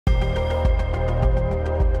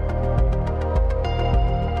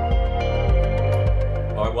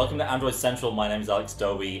welcome to Android Central. My name is Alex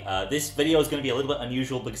Doby. This video is going to be a little bit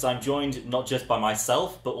unusual because I'm joined not just by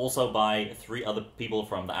myself, but also by three other people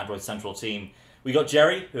from the Android Central team. We got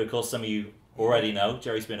Jerry, who of course some of you already know.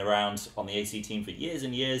 Jerry's been around on the AC team for years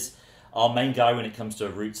and years. Our main guy when it comes to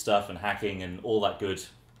root stuff and hacking and all that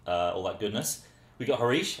goodness. We got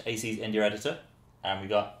Harish, AC's India editor, and we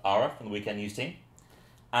got Ara from the Weekend News team.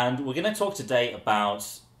 And we're going to talk today about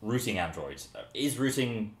rooting Android. Is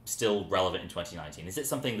rooting still relevant in 2019? Is it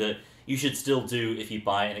something that you should still do if you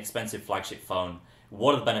buy an expensive flagship phone?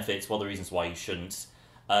 What are the benefits? What are the reasons why you shouldn't?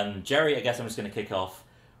 And Jerry, I guess I'm just going to kick off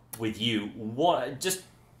with you. Just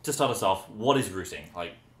to start us off, what is rooting?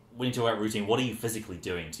 Like, when you talk about rooting, what are you physically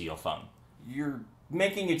doing to your phone? You're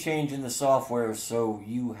making a change in the software so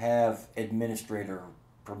you have administrator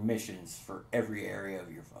permissions for every area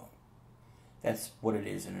of your phone. That's what it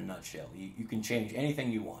is in a nutshell. You can change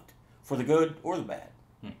anything you want, for the good or the bad.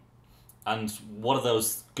 And what are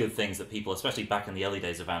those good things that people, especially back in the early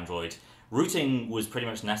days of Android, rooting was pretty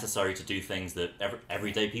much necessary to do things that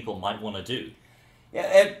everyday people might want to do?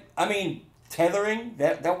 Yeah, I mean, tethering,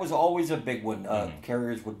 that was always a big one.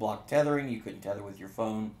 Carriers would block tethering. You couldn't tether with your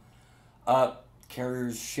phone.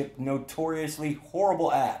 Carriers shipped notoriously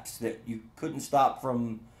horrible apps that you couldn't stop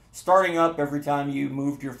from starting up every time you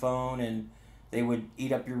moved your phone, and they would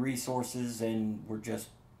eat up your resources and were just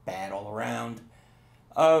bad all around.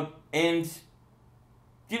 And,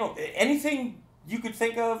 you know, anything you could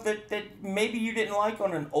think of that maybe you didn't like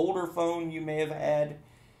on an older phone you may have had,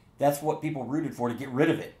 that's what people rooted for, to get rid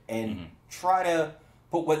of it and try to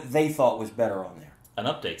put what they thought was better on there. And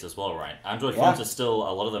updates as well, right? Android phones are still,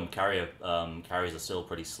 a lot of them carriers are still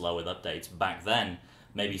pretty slow with updates. Back then,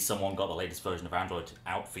 maybe someone got the latest version of Android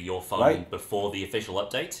out for your phone before the official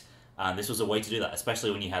update. And this was a way to do that, especially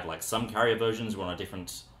when you had like some carrier versions were on a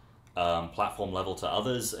different platform level to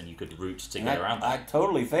others, and you could root to get around that. I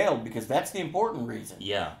totally failed because that's the important reason.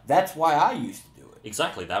 Yeah. That's why I used to do it.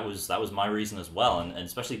 Exactly. That was my reason as well. And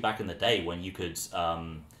especially back in the day when you could,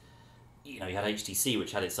 you had HTC,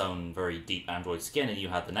 which had its own very deep Android skin, and you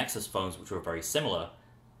had the Nexus phones, which were very similar.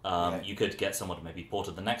 You could get someone to maybe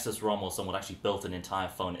ported the Nexus ROM, or someone actually built an entire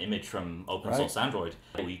phone image from open source Android.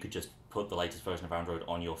 Or you could just put the latest version of Android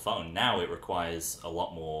on your phone. Now it requires a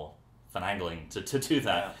lot more finagling to do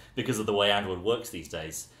that because of the way Android works these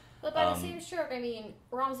days. But by the same stroke, I mean,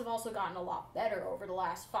 ROMs have also gotten a lot better over the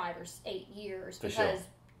last 5 or 8 years because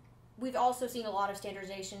we've also seen a lot of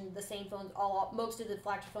standardization. The same phones, most of the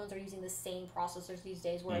flagship phones are using the same processors these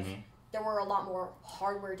days, whereas there were a lot more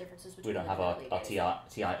hardware differences between. We don't have our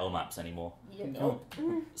TI OMAPs anymore. Nope.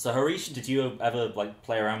 So Harish, did you ever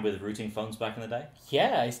play around with rooting phones back in the day?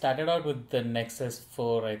 Yeah, I started out with the Nexus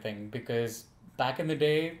 4, I think, because back in the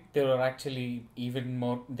day there was actually even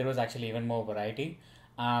more variety.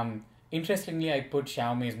 Interestingly, I put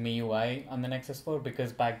Xiaomi's MIUI on the Nexus 4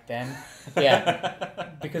 because back then,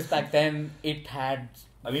 it had.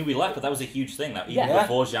 I mean, we left, but that was a huge thing. That even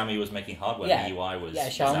before Xiaomi was making hardware, MIUI was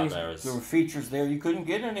out there. There were features there you couldn't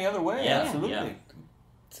get any other way. Yeah, absolutely. Yeah.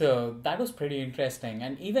 So that was pretty interesting.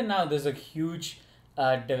 And even now, there's a huge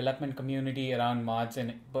development community around mods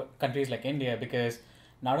in countries like India, because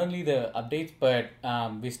not only the updates, but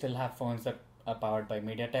we still have phones that are powered by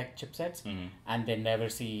MediaTek chipsets, and they never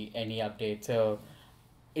see any update. So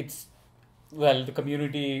the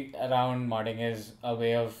community around modding is a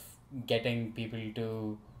way of getting people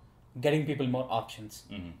more options.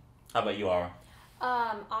 How about you, Ara?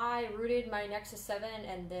 I rooted my Nexus 7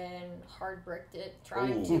 and then hard bricked it,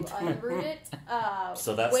 trying to unroot it.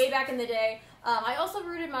 So that's way back in the day. I also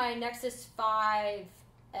rooted my Nexus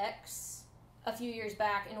 5X a few years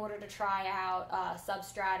back in order to try out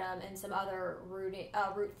Substratum and some other root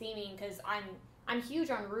theming, because I'm huge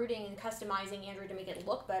on rooting and customizing Android to make it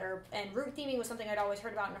look better. And root theming was something I'd always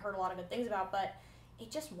heard about and heard a lot of good things about, but it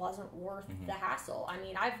just wasn't worth the hassle. I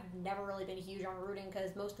mean, I've never really been huge on rooting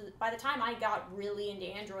because by the time I got really into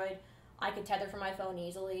Android, I could tether from my phone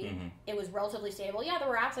easily. It was relatively stable. Yeah, there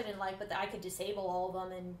were apps I didn't like, but I could disable all of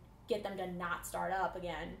them and get them to not start up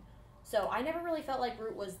again. So I never really felt like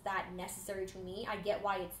root was that necessary to me. I get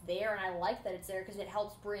why it's there, and I like that it's there because it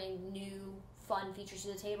helps bring new, fun features to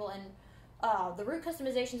the table. And the root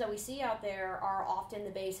customizations that we see out there are often the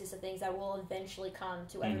basis of things that will eventually come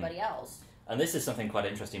to everybody else. And this is something quite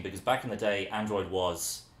interesting because back in the day, Android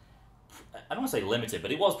was, I don't want to say limited,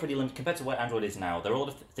 but it was pretty limited compared to what Android is now. There are a lot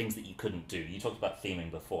of things that you couldn't do. You talked about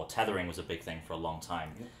theming before. Tethering was a big thing for a long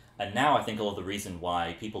time. And now I think a lot of the reason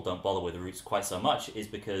why people don't bother with roots quite so much is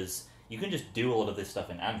because you can just do a lot of this stuff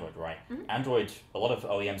in Android, right? Android, a lot of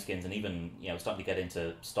OEM skins, and even starting to get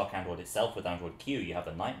into stock Android itself with Android Q. You have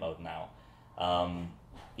the night mode now.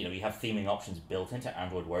 you have theming options built into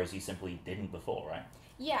Android, whereas you simply didn't before, right?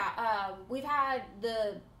 Yeah, we've had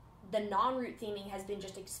the non-root theming has been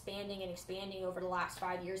just expanding and expanding over the last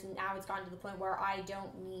 5 years, and now it's gotten to the point where I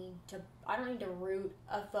don't need to root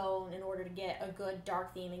a phone in order to get a good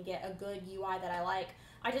dark theme and get a good UI that I like.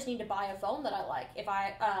 I just need to buy a phone that I like. If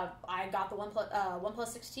I got the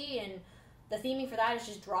OnePlus 6T, and the theming for that is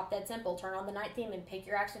just drop dead simple. Turn on the night theme and pick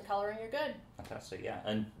your accent color, and you're good. Fantastic, yeah.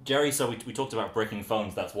 And Jerry, so we talked about bricking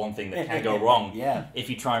phones. That's one thing that can go wrong. Yeah. If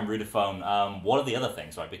you try and root a phone, what are the other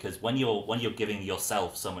things, right? Because when you're giving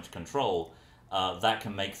yourself so much control, that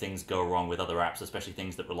can make things go wrong with other apps, especially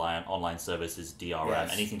things that rely on online services, DRM,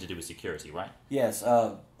 Yes. anything to do with security, right? Yes.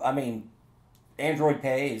 I mean, Android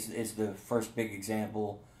Pay is the first big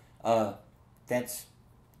example. That's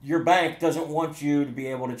your bank doesn't want you to be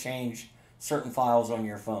able to change certain files on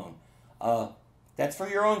your phone. That's for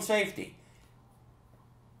your own safety.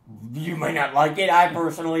 You may not like it. I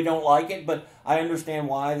personally don't like it, but I understand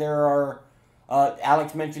why there are.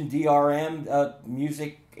 Alex mentioned DRM,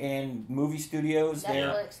 music and movie studios.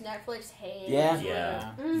 Netflix hates.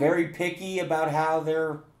 Yeah. Very picky about how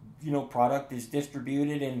their product is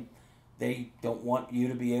distributed, and they don't want you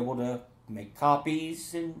to be able to make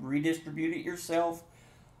copies and redistribute it yourself.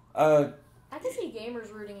 I can see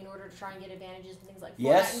gamers rooting in order to try and get advantages and things like Fortnite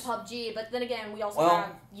Yes. and PUBG, but then again, we also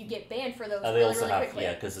have you get banned for those They really, also really have, quickly.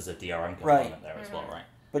 yeah, because there's a DRM component Right. there as well, right?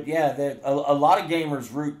 But yeah, a lot of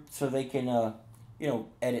gamers root so they can,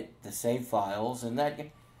 edit the save files, and that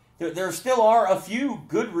there still are a few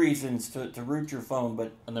good reasons to root your phone,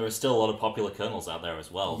 but And there are still a lot of popular kernels out there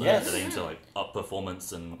as well that Yes. aim to up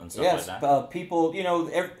performance and stuff yes, like that. people,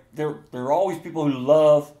 there are always people who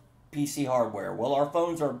love PC hardware. Well, our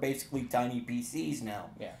phones are basically tiny PCs now.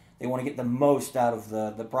 Yeah. They want to get the most out of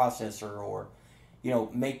the processor, or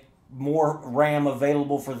make more RAM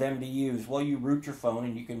available for them to use. Well, you root your phone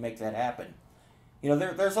and you can make that happen.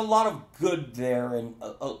 There's a lot of good there, and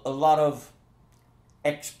a lot of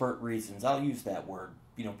expert reasons. I'll use that word.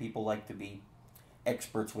 People like to be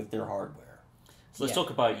experts with their hardware. So let's talk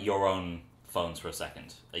about your own phones for a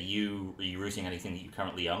second. Are you rooting anything that you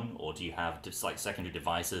currently own, or do you have just like secondary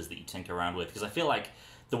devices that you tinker around with? Because I feel like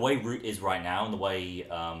the way root is right now, and the way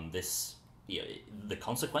the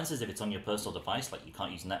consequences if it's on your personal device, like you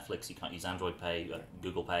can't use Netflix, you can't use Android Pay,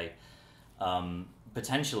 Google Pay.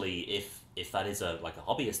 Potentially, if that is a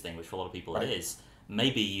hobbyist thing, which for a lot of people Right. it is,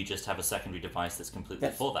 maybe you just have a secondary device that's completely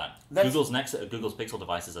for that. that's- Google's Pixel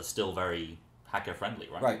devices are still very hacker friendly,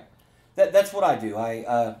 right? Right. That's what I do.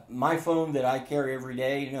 My phone that I carry every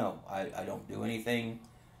day, no, I don't do anything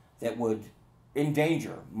that would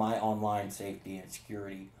endanger my online safety and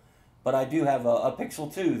security. But I do have a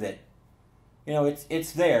Pixel 2 that,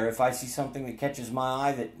 it's there. If I see something that catches my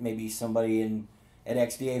eye that maybe somebody at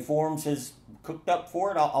XDA forums has cooked up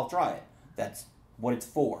for it, I'll try it. That's what it's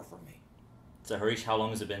for me. So Harish, how long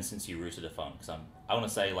has it been since you rooted a phone? Because I want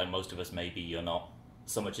to say, like most of us, maybe you're not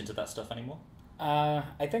so much into that stuff anymore.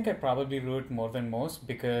 I think I probably root more than most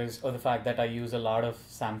because of the fact that I use a lot of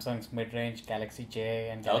Samsung's mid-range Galaxy J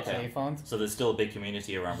and Galaxy A phones. So there's still a big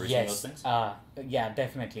community around rooting those things? Yeah,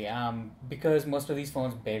 definitely. Because most of these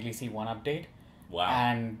phones barely see one update. Wow.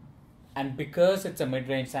 And because it's a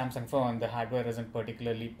mid-range Samsung phone, the hardware isn't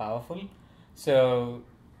particularly powerful. So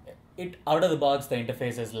out of the box, the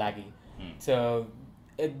interface is laggy. So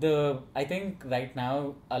I think right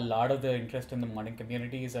now a lot of the interest in the modding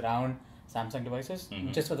community is around Samsung devices,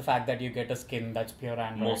 just for the fact that you get a skin that's pure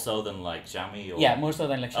Android. More so than like Xiaomi? Or... Yeah, more so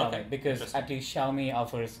than like Xiaomi, Okay, because at least Xiaomi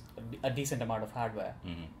offers a decent amount of hardware.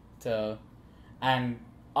 So, and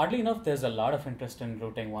oddly enough, there's a lot of interest in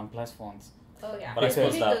rooting OnePlus phones. Oh yeah, But I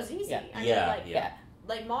suppose make that- those easy. Yeah. I mean, Yeah.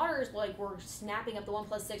 like modders were snapping up the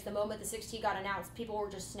OnePlus 6 the moment the 6T got announced. People were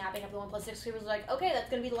just snapping up the OnePlus 6. It was like, okay, that's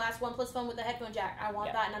gonna be the last OnePlus phone with the headphone jack. I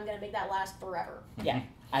want that, and I'm gonna make that last forever. Yeah,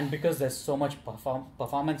 and because there's so much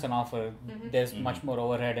performance on offer, there's much more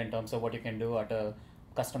overhead in terms of what you can do at a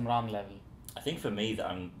custom ROM level. I think for me,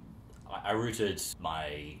 that I rooted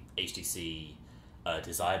my HTC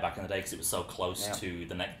Desire back in the day because it was so close to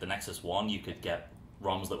the Nexus 1. You could get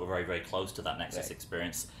ROMs that were very, very close to that Nexus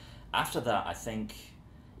experience. After that, I think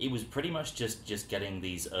it was pretty much just getting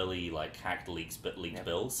these early hacked leaked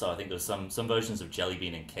builds. So I think there was some versions of Jelly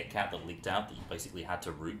Bean and KitKat that leaked out that you basically had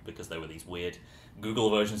to root because they were these weird Google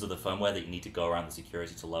versions of the firmware that you need to go around the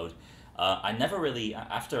security to load. I never really,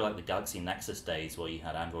 after the Galaxy Nexus days where you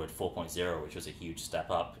had Android 4.0, which was a huge step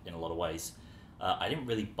up in a lot of ways, I didn't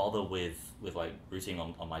really bother with rooting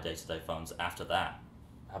on my day-to-day phones after that.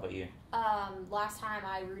 How about you? Last time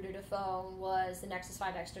I rooted a phone was the Nexus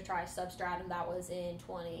 5X to try Substratum. That was in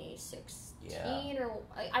 2016 or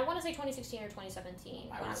I want to say 2016 or 2017.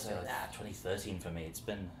 I when would was say doing that. 2013 for me. It's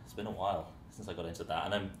been a while since I got into that,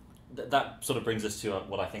 and then that sort of brings us to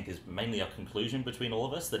what I think is mainly a conclusion between all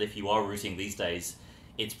of us, that if you are rooting these days,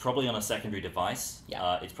 it's probably on a secondary device.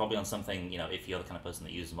 Yeah. It's probably on something, if you're the kind of person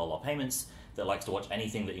that uses mobile payments, that likes to watch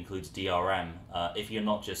anything that includes DRM. If you're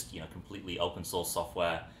not just, completely open source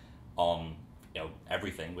software on,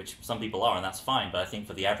 everything, which some people are, and that's fine, but I think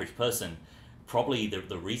for the average person, probably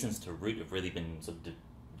the reasons to root have really been sort of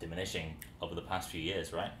diminishing over the past few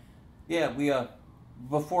years, right? Yeah, we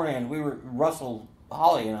beforehand Russell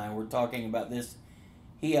Holly and I were talking about this.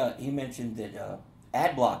 He mentioned that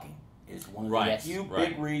ad blocking is one of the few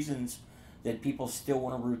big reasons that people still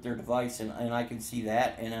want to root their device, and I can see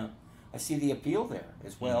that, and I see the appeal there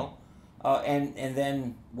as well. And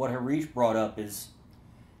then what Harish brought up is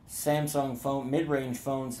Samsung phone, mid-range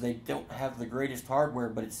phones, they don't have the greatest hardware,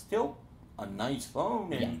 but it's still a nice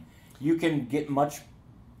phone, and you can get much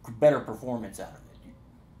better performance out of it.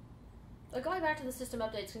 But going back to the system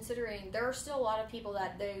updates, considering there are still a lot of people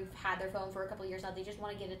that they've had their phone for a couple of years now, they just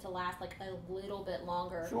want to get it to last like a little bit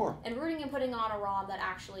longer. Sure. And rooting and putting on a ROM that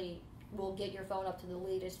actually will get your phone up to the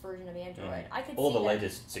latest version of Android. I could or see the that.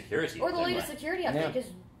 latest security. Or the latest security update, Yeah. because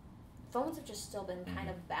phones have just still been kind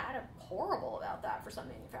of bad and horrible about that for some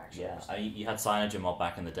manufacturers. Yeah, you had CyanogenMod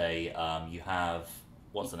back in the day. You have,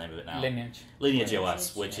 what's the name of it now? Lineage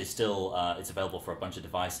OS, which is still, it's available for a bunch of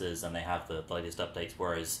devices, and they have the latest updates,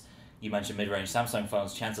 whereas you mentioned mid-range Samsung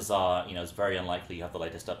phones, chances are, it's very unlikely you have the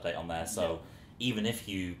latest update on there, so even if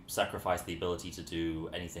you sacrifice the ability to do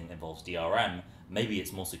anything that involves DRM, maybe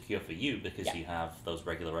it's more secure for you because you have those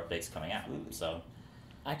regular updates coming out. Absolutely. So,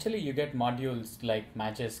 actually, you get modules like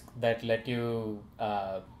Magisk that let you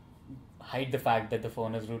hide the fact that the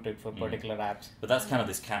phone is rooted for particular apps. but that's kind of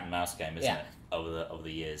this cat and mouse game, isn't it? Over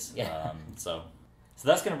the years. Yeah. So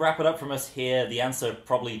that's going to wrap it up from us here. The answer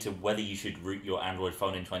probably to whether you should root your Android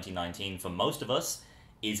phone in 2019 for most of us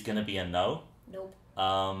is going to be a no. Nope.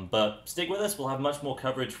 But stick with us. We'll have much more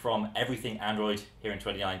coverage from everything Android here in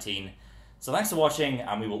 2019. So thanks for watching,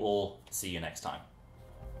 and we will all see you next time.